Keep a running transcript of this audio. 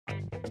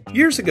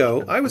Years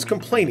ago, I was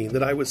complaining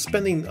that I was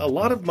spending a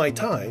lot of my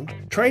time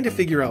trying to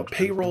figure out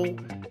payroll,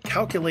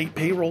 calculate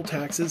payroll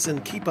taxes,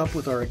 and keep up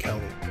with our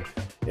accounting.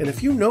 And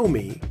if you know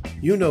me,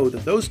 you know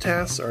that those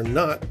tasks are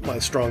not my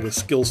strongest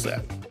skill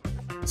set.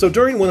 So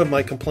during one of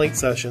my complaint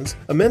sessions,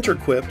 a mentor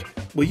quipped,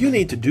 "Well, you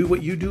need to do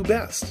what you do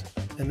best,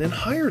 and then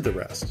hire the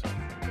rest."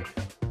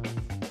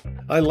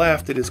 I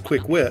laughed at his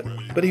quick wit,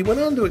 but he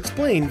went on to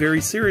explain very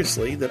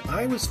seriously that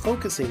I was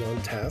focusing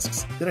on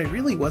tasks that I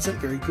really wasn't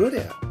very good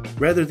at,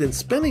 rather than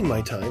spending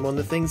my time on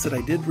the things that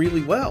I did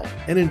really well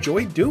and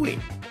enjoyed doing.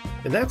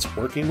 And that's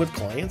working with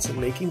clients and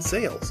making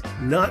sales,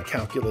 not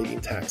calculating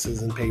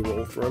taxes and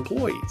payroll for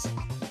employees.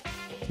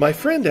 My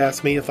friend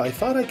asked me if I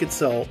thought I could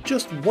sell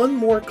just one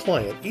more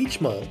client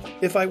each month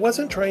if I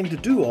wasn't trying to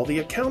do all the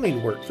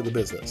accounting work for the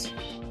business.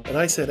 And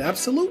I said,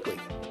 absolutely.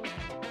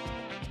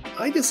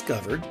 I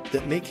discovered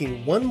that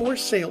making one more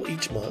sale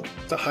each month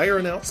to hire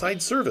an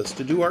outside service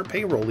to do our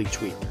payroll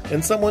each week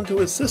and someone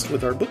to assist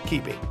with our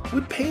bookkeeping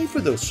would pay for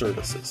those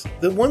services,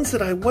 the ones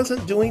that I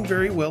wasn't doing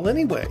very well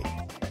anyway.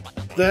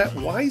 That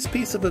wise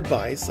piece of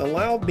advice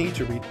allowed me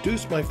to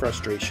reduce my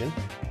frustration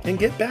and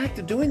get back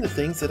to doing the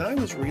things that I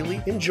was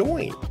really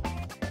enjoying.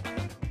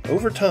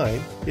 Over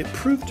time, it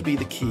proved to be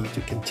the key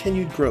to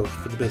continued growth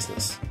for the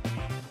business.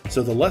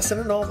 So the lesson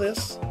in all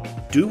this,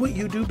 do what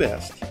you do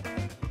best,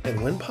 and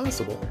when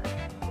possible,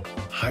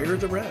 hire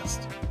the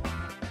rest.